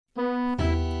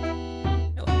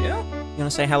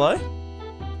to say hello?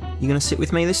 You gonna sit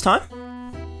with me this time?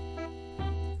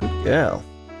 Good girl.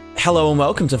 Hello and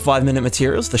welcome to 5 Minute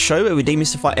Materials, the show where we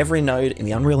demystify every node in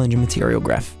the Unreal Engine material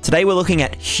graph. Today we're looking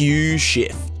at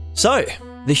HueShift. So,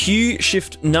 the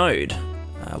HueShift node,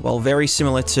 while very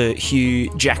similar to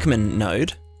Hue Jackman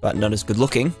node, but not as good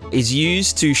looking, is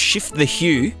used to shift the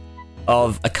hue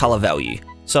of a color value.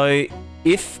 So,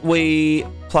 if we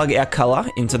plug our color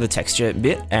into the texture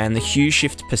bit and the hue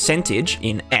shift percentage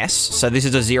in S, so this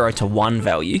is a 0 to 1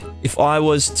 value, if I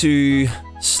was to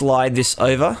slide this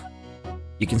over,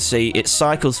 you can see it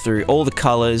cycles through all the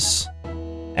colors,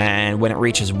 and when it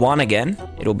reaches 1 again,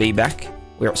 it'll be back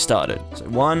where it started. So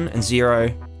 1 and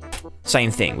 0, same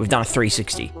thing. We've done a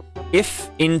 360. If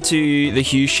into the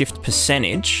hue shift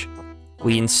percentage,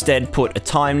 we instead put a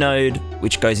time node,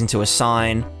 which goes into a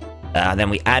sine,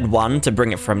 then we add 1 to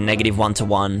bring it from -1 to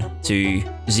 1 to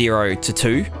 0 to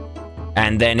 2,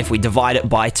 and then if we divide it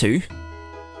by 2,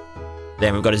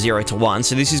 then we've got a 0 to 1.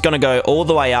 So this is going to go all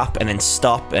the way up and then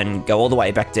stop and go all the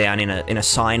way back down in a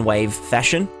sine wave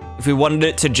fashion. If we wanted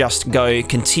it to just go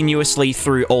continuously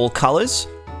through all colors,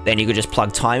 then you could just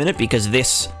plug time in it, because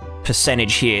this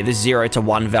percentage here, this 0 to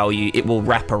 1 value, it will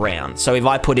wrap around. So if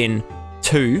I put in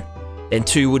 2, then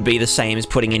 2 would be the same as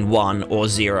putting in 1 or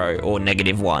 0 or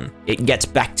 -1. It gets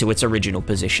back to its original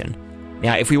position.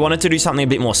 Now, if we wanted to do something a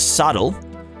bit more subtle,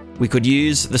 we could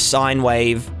use the sine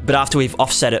wave, but after we've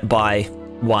offset it by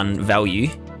 1 value,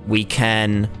 we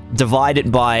can divide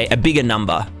it by a bigger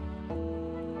number.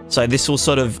 So this will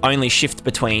sort of only shift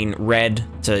between red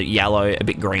to yellow, a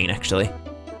bit green actually.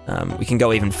 We can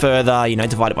go even further, you know,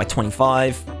 divide it by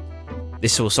 25.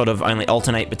 This will sort of only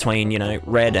alternate between, you know,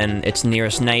 red and its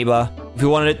nearest neighbor. If we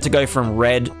wanted it to go from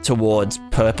red towards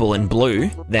purple and blue,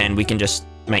 then we can just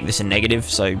make this a negative,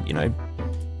 so, you know,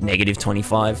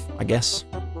 -25, I guess.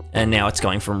 And now it's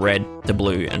going from red to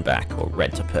blue and back, or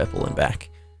red to purple and back.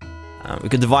 We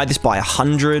could divide this by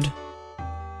 100,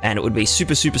 and it would be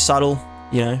super, super subtle,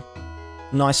 you know,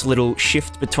 nice little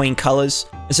shift between colors.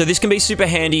 And so this can be super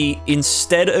handy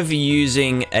instead of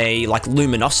using a, like,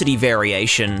 luminosity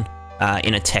variation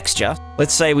in a texture.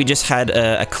 Let's say we just had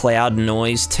a cloud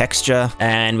noise texture,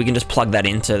 and we can just plug that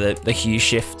into the hue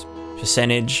shift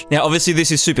percentage. Now, obviously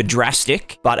this is super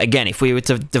drastic, but again, if we were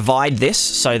to divide this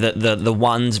so that the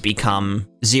ones become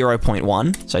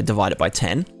 0.1, so divide it by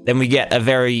 10, then we get a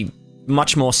very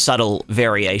much more subtle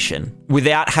variation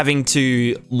without having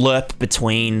to lerp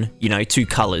between, you know, two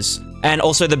colors. And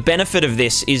also the benefit of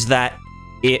this is that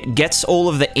it gets all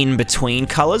of the in-between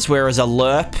colors, whereas a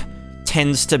lerp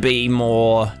tends to be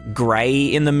more gray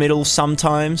in the middle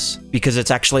sometimes, because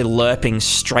it's actually lerping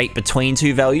straight between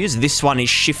two values. This one is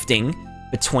shifting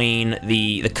between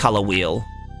the color wheel.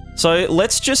 So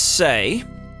let's just say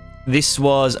this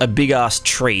was a big-ass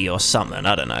tree or something.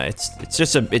 I don't know.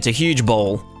 It's a huge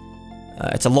ball.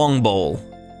 It's a long ball.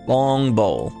 Long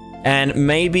ball. And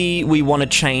maybe we want to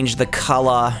change the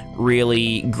color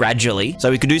really gradually.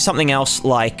 So we could do something else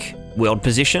like world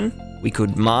position. We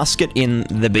could mask it in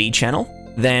the B channel.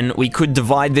 Then we could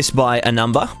divide this by a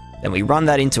number. Then we run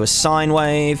that into a sine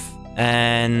wave.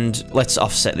 And let's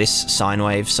offset this sine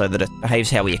wave so that it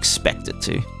behaves how we expect it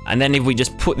to. And then if we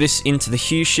just put this into the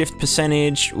hue shift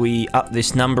percentage, we up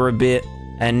this number a bit.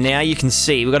 And now you can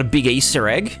see we've got a big Easter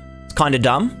egg. It's kind of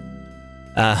dumb.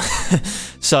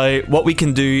 So what we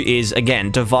can do is, again,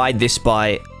 divide this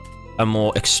by a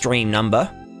more extreme number.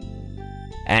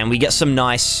 And we get some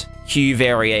nice hue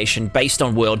variation based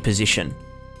on world position.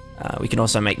 We can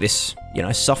also make this, you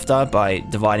know, softer by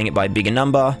dividing it by a bigger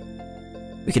number.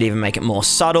 We could even make it more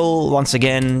subtle. Once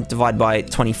again, divide by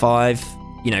 25.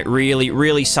 You know, really,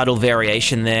 really subtle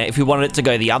variation there. If we wanted it to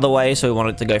go the other way, so we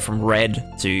wanted it to go from red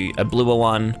to a bluer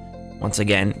one, once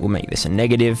again, we'll make this a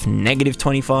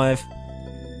 -25.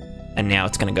 And now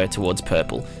it's going to go towards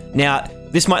purple. Now,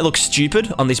 this might look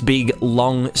stupid on this big,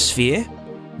 long sphere,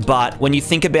 but when you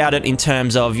think about it in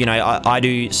terms of, you know, I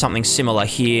do something similar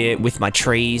here with my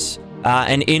trees,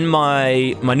 and in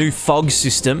my new fog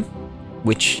system,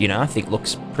 which, you know, I think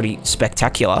looks pretty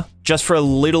spectacular, just for a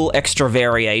little extra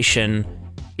variation,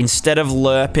 instead of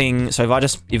lerping, so if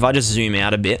I just zoom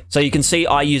out a bit, so you can see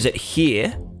I use it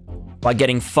here by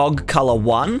getting fog color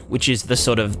 1, which is the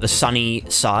sort of the sunny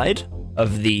side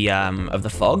of the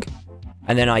fog,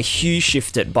 and then I hue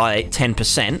shift it by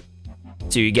 10%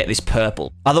 to get this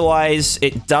purple. Otherwise,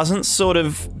 it doesn't sort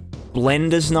of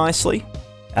blend as nicely.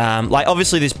 Like,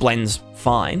 obviously this blends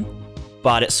fine,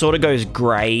 but it sort of goes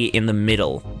gray in the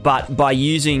middle. But by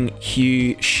using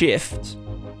hue shift,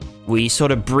 we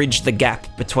sort of bridge the gap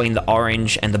between the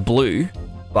orange and the blue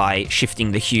by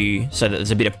shifting the hue so that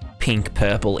there's a bit of pink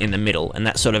purple in the middle, and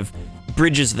that sort of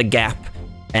bridges the gap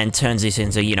and turns this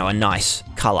into, you know, a nice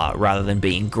color rather than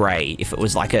being gray if it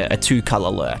was like a two-color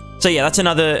lerp. So yeah, that's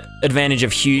another advantage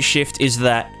of HueShift, is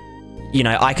that, you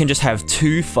know, I can just have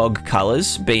two fog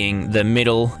colors, being the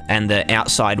middle and the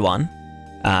outside one,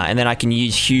 and then I can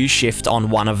use HueShift on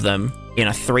one of them in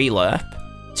a 3 lerp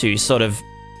to sort of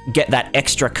get that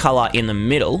extra color in the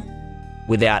middle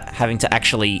without having to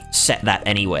actually set that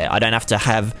anywhere. I don't have to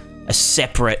have a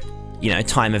separate, you know,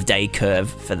 time of day curve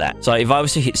for that. So if I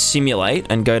was to hit simulate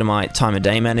and go to my time of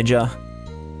day manager,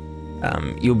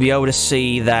 you'll be able to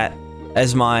see that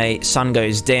as my sun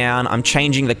goes down, I'm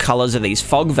changing the colors of these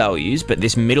fog values, but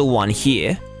this middle one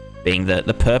here, being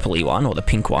the purpley one, or the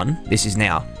pink one, this is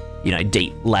now, you know,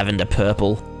 deep lavender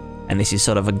purple, and this is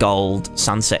sort of a gold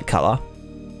sunset color.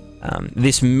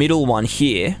 This middle one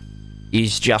here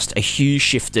is just a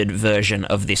hue-shifted version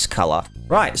of this color.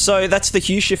 Right, so that's the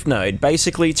HueShift node.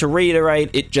 Basically, to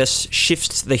reiterate, it just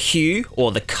shifts the hue,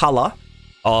 or the color,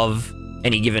 of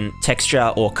any given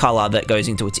texture or color that goes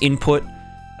into its input.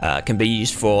 Can be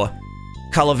used for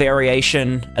color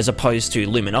variation as opposed to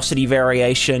luminosity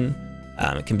variation.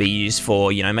 It can be used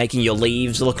for, you know, making your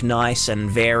leaves look nice and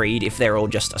varied if they're all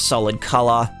just a solid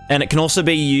color. And it can also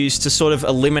be used to sort of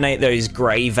eliminate those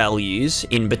gray values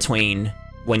in between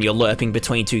when you're lerping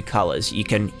between two colors. You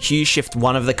can hue shift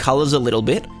one of the colors a little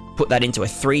bit, put that into a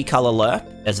 3-color lerp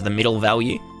as the middle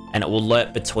value, and it will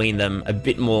lerp between them a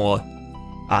bit more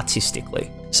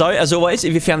artistically. So, as always,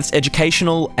 if you found this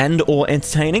educational and or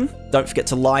entertaining, don't forget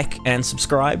to like and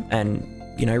subscribe and,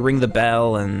 you know, ring the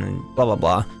bell and blah, blah,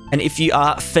 blah. And if you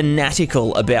are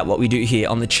fanatical about what we do here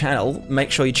on the channel,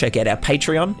 make sure you check out our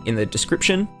Patreon in the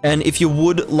description. And if you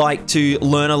would like to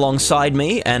learn alongside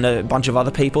me and a bunch of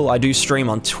other people, I do stream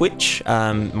on Twitch,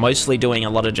 mostly doing a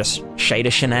lot of just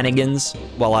shader shenanigans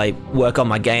while I work on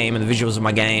my game and the visuals of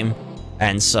my game.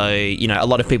 And so, you know, a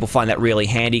lot of people find that really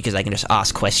handy because they can just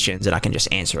ask questions and I can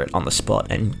just answer it on the spot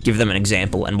and give them an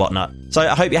example and whatnot. So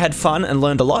I hope you had fun and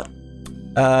learned a lot.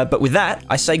 But with that,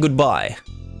 I say goodbye.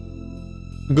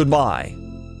 Goodbye.